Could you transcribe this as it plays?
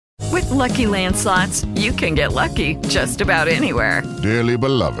Lucky Land Slots, you can get lucky just about anywhere. Dearly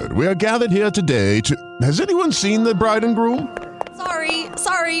beloved, we are gathered here today to... Has anyone seen the bride and groom?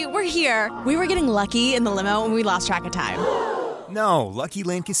 Sorry, we're here. We were getting lucky in the limo and we lost track of time. No, Lucky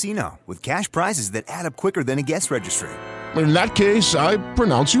Land Casino, with cash prizes that add up quicker than a guest registry. In that case, I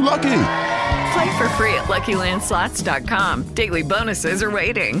pronounce you lucky. Play for free at LuckyLandSlots.com. Daily bonuses are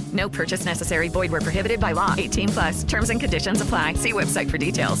waiting. No purchase necessary. Void where prohibited by law. 18+. Terms and conditions apply. See website for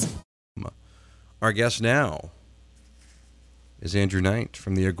details. Our guest now is Andrew Knight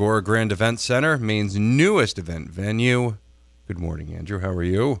from the Agora Grand Event Center, Maine's newest event venue. Good morning, Andrew. How are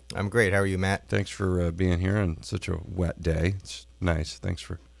you? I'm great. How are you, Matt? Thanks for being here on such a wet day. It's nice. Thanks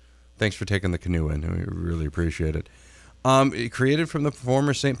for taking the canoe in. We really appreciate it. It created from the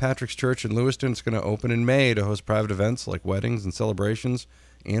former St. Patrick's Church in Lewiston. It's going to open in May to host private events like weddings and celebrations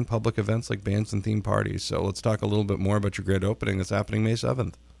and public events like bands and theme parties. So let's talk a little bit more about your grand opening that's happening May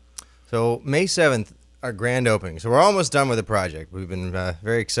 7th. So May 7th, our grand opening. So we're almost done with the project. We've been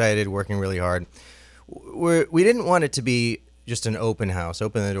very excited, working really hard. We didn't want it to be just an open house,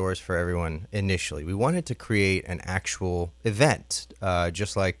 open the doors for everyone initially. We wanted to create an actual event,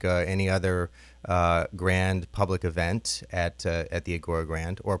 just like any other grand public event at the Agora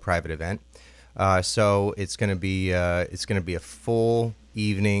Grand or a private event. So it's going to be a full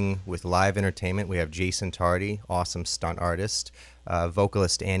evening with live entertainment. We have Jason Tardy, awesome stunt artist,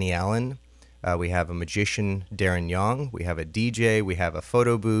 vocalist Annie Allen. We have a magician, Darren Young. We have a DJ. We have a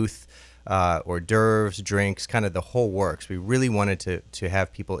photo booth. Hors d'oeuvres, drinks, kind of the whole works. We really wanted to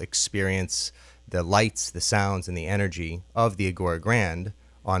have people experience the lights, the sounds, and the energy of the Agora Grand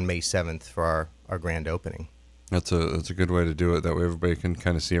on May 7th for our grand opening. That's a good way to do it. That way everybody can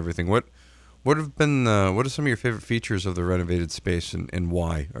kind of see everything. What are some of your favorite features of the renovated space, and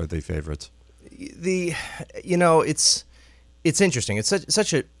why are they favorites? It's interesting. It's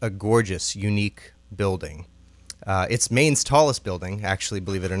such a gorgeous, unique building. It's Maine's tallest building, actually,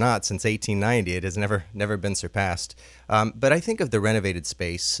 believe it or not, since 1890. It has never been surpassed. But I think of the renovated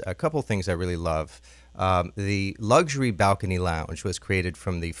space, a couple things I really love. The luxury balcony lounge was created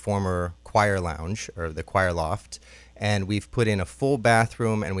from the former choir lounge, or the choir loft, and we've put in a full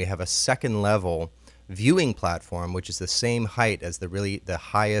bathroom, and we have a second level viewing platform, which is the same height as the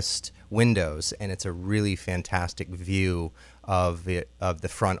highest windows, and it's a really fantastic view of the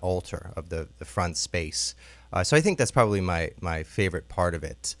front altar, of the front space. So I think that's probably my favorite part of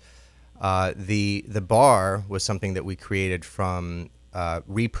it. The bar was something that we created from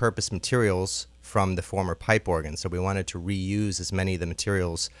repurposed materials from the former pipe organ. So we wanted to reuse as many of the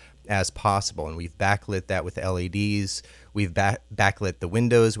materials as possible. And we've backlit that with LEDs. We've backlit the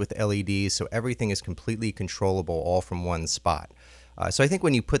windows with LEDs. So everything is completely controllable all from one spot. So I think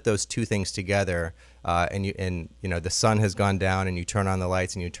when you put those two things together, and the sun has gone down, and you turn on the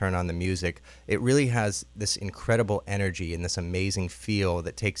lights and you turn on the music, it really has this incredible energy and this amazing feel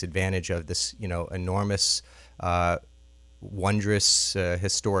that takes advantage of this enormous, wondrous,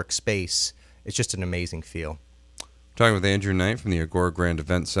 historic space. It's just an amazing feel. Talking with Andrew Knight from the Agora Grand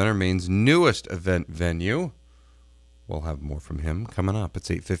Event Center, Maine's newest event venue. We'll have more from him coming up. It's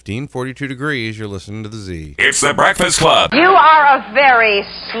 8:15, 42 degrees. You're listening to the Z. It's the Breakfast Club. You are a very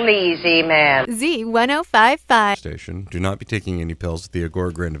sleazy man. Z1055. Station. Do not be taking any pills at the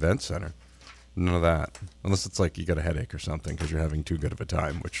Agora Grand Event Center. None of that. Unless it's like you got a headache or something because you're having too good of a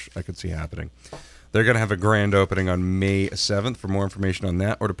time, which I could see happening. They're going to have a grand opening on May 7th. For more information on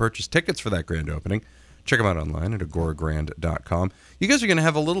that or to purchase tickets for that grand opening, check them out online at agoragrand.com. You guys are going to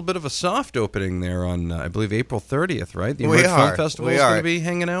have a little bit of a soft opening there on, I believe, April 30th, right? The Emerge Film Festival is going to be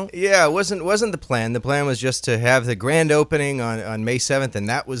hanging out? Yeah, it wasn't the plan. The plan was just to have the grand opening on May 7th, and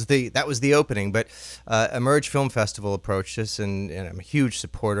that was the opening. But Emerge Film Festival approached us, and I'm a huge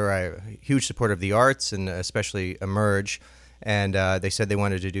supporter. I'm a huge supporter of the arts, and especially Emerge. And they said they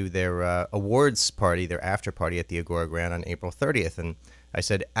wanted to do their awards party, their after party at the Agora Grand on April 30th. And I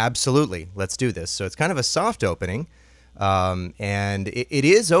said, absolutely, let's do this. So it's kind of a soft opening, and it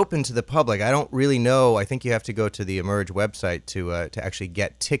is open to the public. I don't really know. I think you have to go to the Emerge website to actually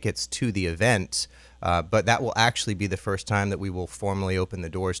get tickets to the event, but that will actually be the first time that we will formally open the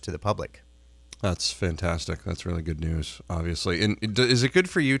doors to the public. That's fantastic. That's really good news, obviously. And is it good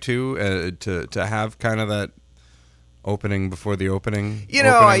for you, too, to have kind of that opening before the opening?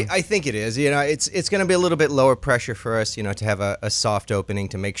 I think it is. It's going to be a little bit lower pressure for us, to have a soft opening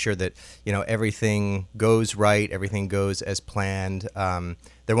to make sure that, everything goes right, everything goes as planned.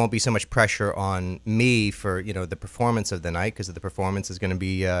 There won't be so much pressure on me for, the performance of the night, because the performance is going to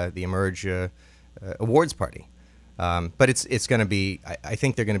be the Emerge awards party. But it's going to be, I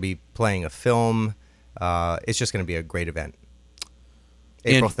think they're going to be playing a film. It's just going to be a great event.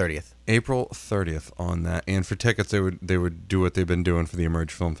 April 30th. April 30th on that. And for tickets, they would do what they've been doing for the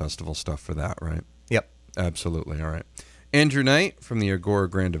Emerge Film Festival stuff for that, right? Yep. Absolutely. All right. Andrew Knight from the Agora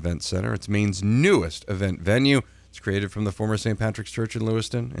Grand Event Center. It's Maine's newest event venue. It's created from the former St. Patrick's Church in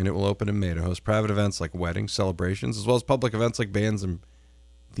Lewiston, and it will open in May to host private events like weddings, celebrations, as well as public events like bands and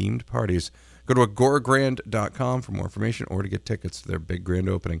themed parties. Go to agoragrand.com for more information or to get tickets to their big grand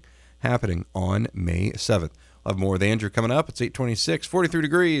opening happening on May 7th. I'll have more with Andrew coming up. It's 8:26, 43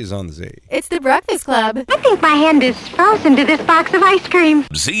 degrees on the Z. It's the Breakfast Club. I think my hand is frozen to this box of ice cream.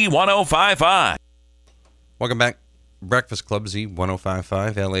 Z1055. Welcome back. Breakfast Club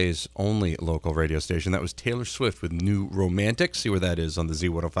Z1055, LA's only local radio station. That was Taylor Swift with New Romantic. See where that is on the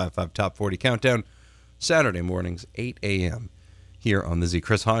Z1055 Top 40 Countdown. Saturday mornings, 8 a.m. here on the Z.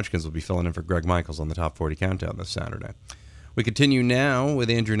 Chris Hodgkins will be filling in for Greg Michaels on the Top 40 Countdown this Saturday. We continue now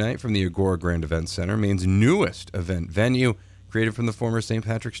with Andrew Knight from the Agora Grand Event Center, Maine's newest event venue, created from the former St.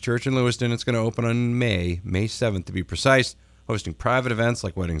 Patrick's Church in Lewiston. It's going to open on May 7th to be precise, hosting private events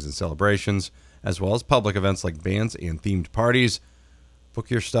like weddings and celebrations, as well as public events like bands and themed parties.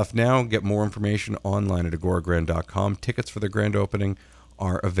 Book your stuff now. Get more information online at agoragrand.com. Tickets for the grand opening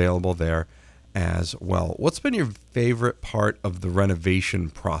are available there as well. What's been your favorite part of the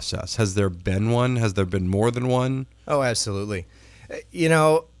renovation process? Has there been one? Has there been more than one? Oh, absolutely. You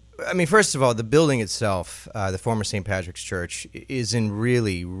know, I mean, first of all, the building itself, the former St. Patrick's Church, is in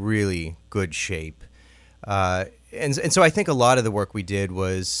really, really good shape. And so I think a lot of the work we did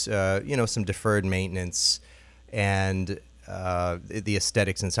was, some deferred maintenance and the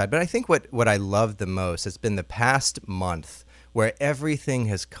aesthetics inside. But I think what I loved the most has been the past month where everything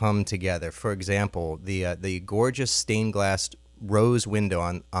has come together. For example, the gorgeous stained glass rose window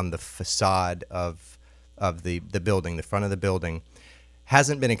on the facade of the building, the front of the building,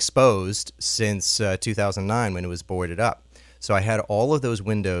 hasn't been exposed since 2009 when it was boarded up. So I had all of those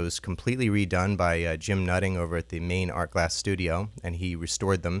windows completely redone by Jim Nutting over at the Maine Art Glass Studio, and he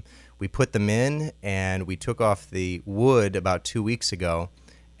restored them. We put them in, and we took off the wood about 2 weeks ago,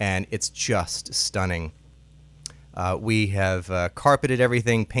 and it's just stunning. We have carpeted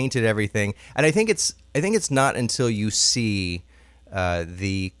everything, painted everything, and I think it's not until you see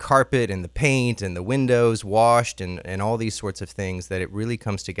the carpet and the paint and the windows washed and all these sorts of things that it really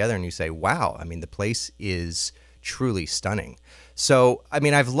comes together, and you say, wow, I mean, the place is truly stunning. So, I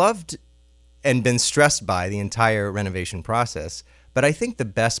mean, I've loved and been stressed by the entire renovation process, but I think the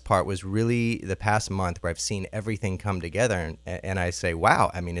best part was really the past month where I've seen everything come together, and I say, wow,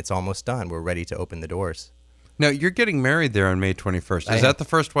 I mean, it's almost done. We're ready to open the doors. Now, you're getting married there on May 21st. Is that the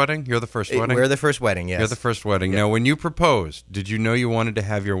first wedding? You're the first wedding? We're the first wedding, yes. You're the first wedding. Yep. Now, when you proposed, did you know you wanted to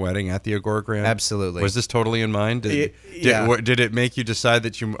have your wedding at the Agora Grand? Absolutely. Was this totally in mind? Did it make you decide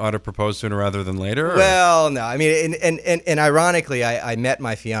that you ought to propose sooner rather than later? Or? Well, no. I mean, and ironically, I met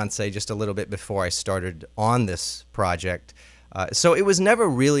my fiance just a little bit before I started on this project. So it was never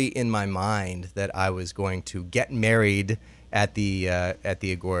really in my mind that I was going to get married at the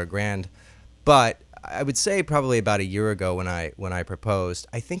Agora Grand. But I would say probably about a year ago when I proposed,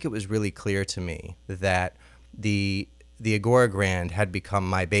 I think it was really clear to me that the Agora Grand had become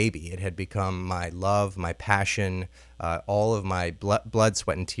my baby. It had become my love, my passion. All of my blood,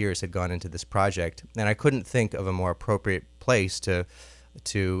 sweat, and tears had gone into this project, and I couldn't think of a more appropriate place to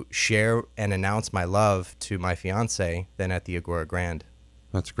share and announce my love to my fiance than at the Agora Grand.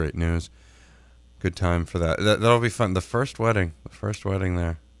 That's great news. Good time for that. That'll be fun. The first wedding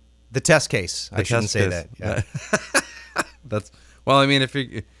there. The test case. I shouldn't say that. Yeah. That's well. I mean, if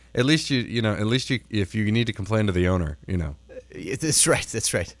you if you need to complain to the owner, That's right.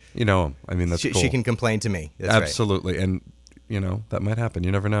 That's right. I mean, that's cool. She can complain to me. That's absolutely, right. And that might happen.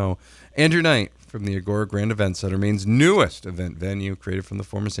 You never know. Andrew Knight from the Agora Grand Event Center, Maine's newest event venue, created from the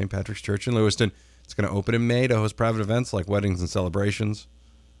former St. Patrick's Church in Lewiston. It's going to open in May to host private events like weddings and celebrations.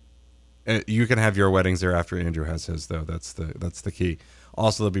 You can have your weddings there after Andrew has his, though. That's the key.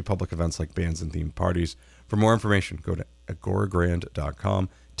 Also, there'll be public events like bands and themed parties. For more information, go to agoragrand.com.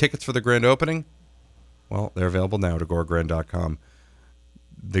 Tickets for the grand opening, well, they're available now at agoragrand.com.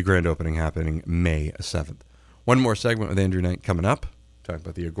 The grand opening happening May 7th. One more segment with Andrew Knight coming up. Talking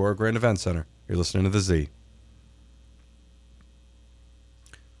about the Agora Grand Event Center. You're listening to The Z.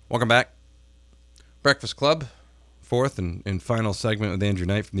 Welcome back. Breakfast Club, fourth and final segment with Andrew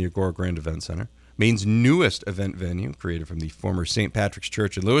Knight from the Agora Grand Event Center. Maine's newest event venue, created from the former St. Patrick's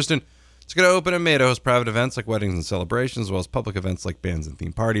Church in Lewiston. It's going to open in May to host private events like weddings and celebrations, as well as public events like bands and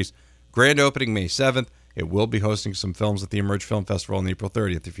themed parties. Grand opening May 7th. It will be hosting some films at the Emerge Film Festival on April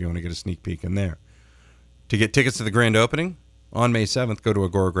 30th if you want to get a sneak peek in there. To get tickets to the grand opening on May 7th, go to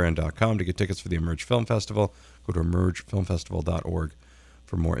agoragrand.com. To get tickets for the Emerge Film Festival, go to emergefilmfestival.org.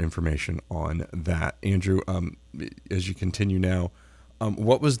 for more information on that. Andrew, as you continue now,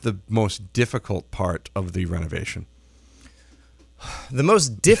 what was the most difficult part of the renovation? The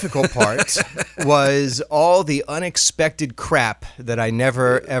most difficult part was all the unexpected crap that I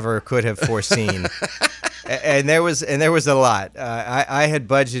never ever could have foreseen. And there was a lot. I had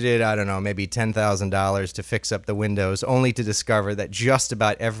budgeted, I don't know, maybe $10,000 to fix up the windows, only to discover that just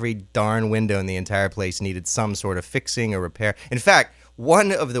about every darn window in the entire place needed some sort of fixing or repair. In fact,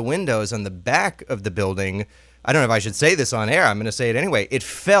 one of the windows on the back of the building, I don't know if I should say this on air, I'm going to say it anyway, it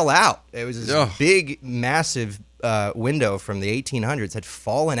fell out. It was this big, massive window from the 1800s had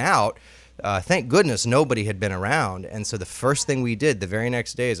fallen out. Thank goodness nobody had been around. And so the first thing we did the very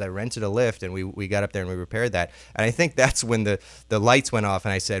next day is I rented a lift and we got up there and we repaired that. And I think that's when the lights went off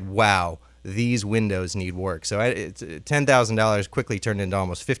and I said, wow, these windows need work. So $10,000 quickly turned into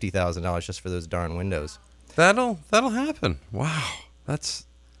almost $50,000 just for those darn windows. That'll happen. Wow. That's,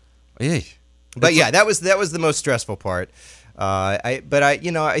 yay. But yeah, that was the most stressful part. I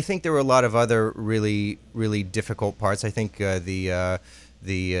think there were a lot of other really, really difficult parts. I think the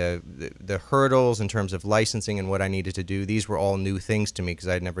hurdles in terms of licensing and what I needed to do, these were all new things to me because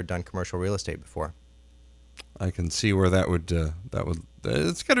I'd never done commercial real estate before. I can see where that would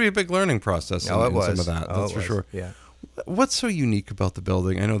it's got to be a big learning process in some of that. That's for sure. Yeah. What's so unique about the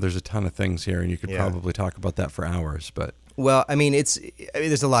building? I know there's a ton of things here, and you could probably talk about that for hours. But well,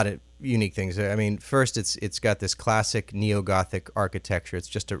 there's a lot of unique things. I mean, first, it's got this classic neo-Gothic architecture. It's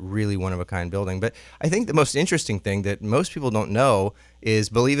just a really one-of-a-kind building. But I think the most interesting thing that most people don't know is,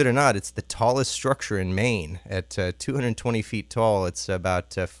 believe it or not, it's the tallest structure in Maine at 220 feet tall. It's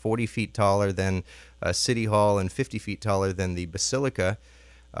about 40 feet taller than City Hall and 50 feet taller than the Basilica,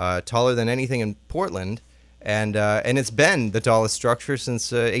 taller than anything in Portland. And it's been the tallest structure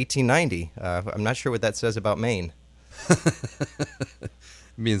since 1890. I'm not sure what that says about Maine.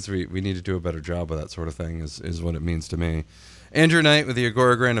 Means we need to do a better job of that sort of thing is what it means to me. Andrew Knight with the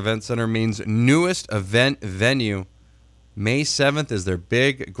Agora Grand Event Center, Maine's newest event venue. May 7th is their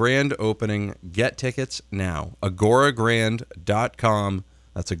big grand opening. Get tickets now. agoragrand.com.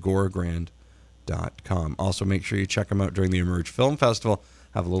 That's agoragrand.com. Also, make sure you check them out during the Emerge Film Festival.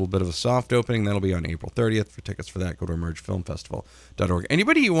 Have a little bit of a soft opening. That'll be on April 30th. For tickets for that, go to emergefilmfestival.org.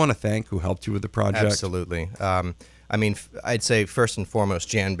 Anybody you want to thank who helped you with the project? Absolutely. I'd say first and foremost,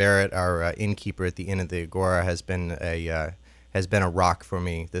 Jan Barrett, our innkeeper at the Inn of the Agora, has been a rock for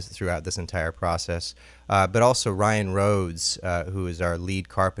me throughout this entire process. But also Ryan Rhodes, who is our lead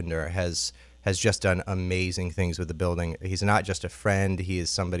carpenter, has just done amazing things with the building. He's not just a friend; he is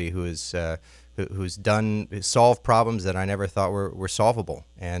somebody who's solved problems that I never thought were solvable,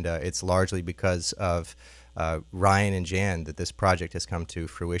 and it's largely because of Ryan and Jan that this project has come to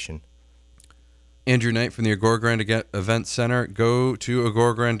fruition. Andrew Knight from the Agora Grand Event Center. Go to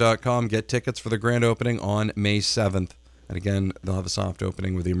agoragrand.com. Get tickets for the grand opening on May 7th. And again, they'll have a soft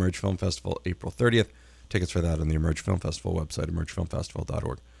opening with the Emerge Film Festival April 30th. Tickets for that on the Emerge Film Festival website,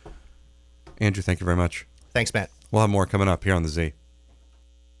 emergefilmfestival.org. Andrew, thank you very much. Thanks, Matt. We'll have more coming up here on The Z.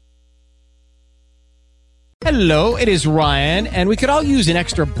 Hello, it is Ryan, and we could all use an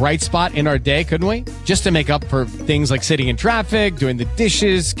extra bright spot in our day, couldn't we? Just to make up for things like sitting in traffic, doing the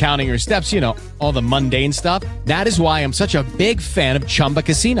dishes, counting your steps, all the mundane stuff. That is why I'm such a big fan of Chumba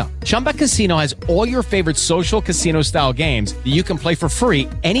Casino. Chumba Casino has all your favorite social casino-style games that you can play for free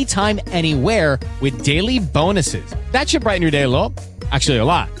anytime, anywhere with daily bonuses. That should brighten your day a little. Actually, a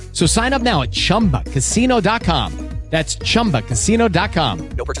lot. So sign up now at ChumbaCasino.com. That's ChumbaCasino.com.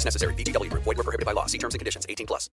 No purchase necessary. VGW Group. Void where prohibited by law. See terms and conditions. 18+.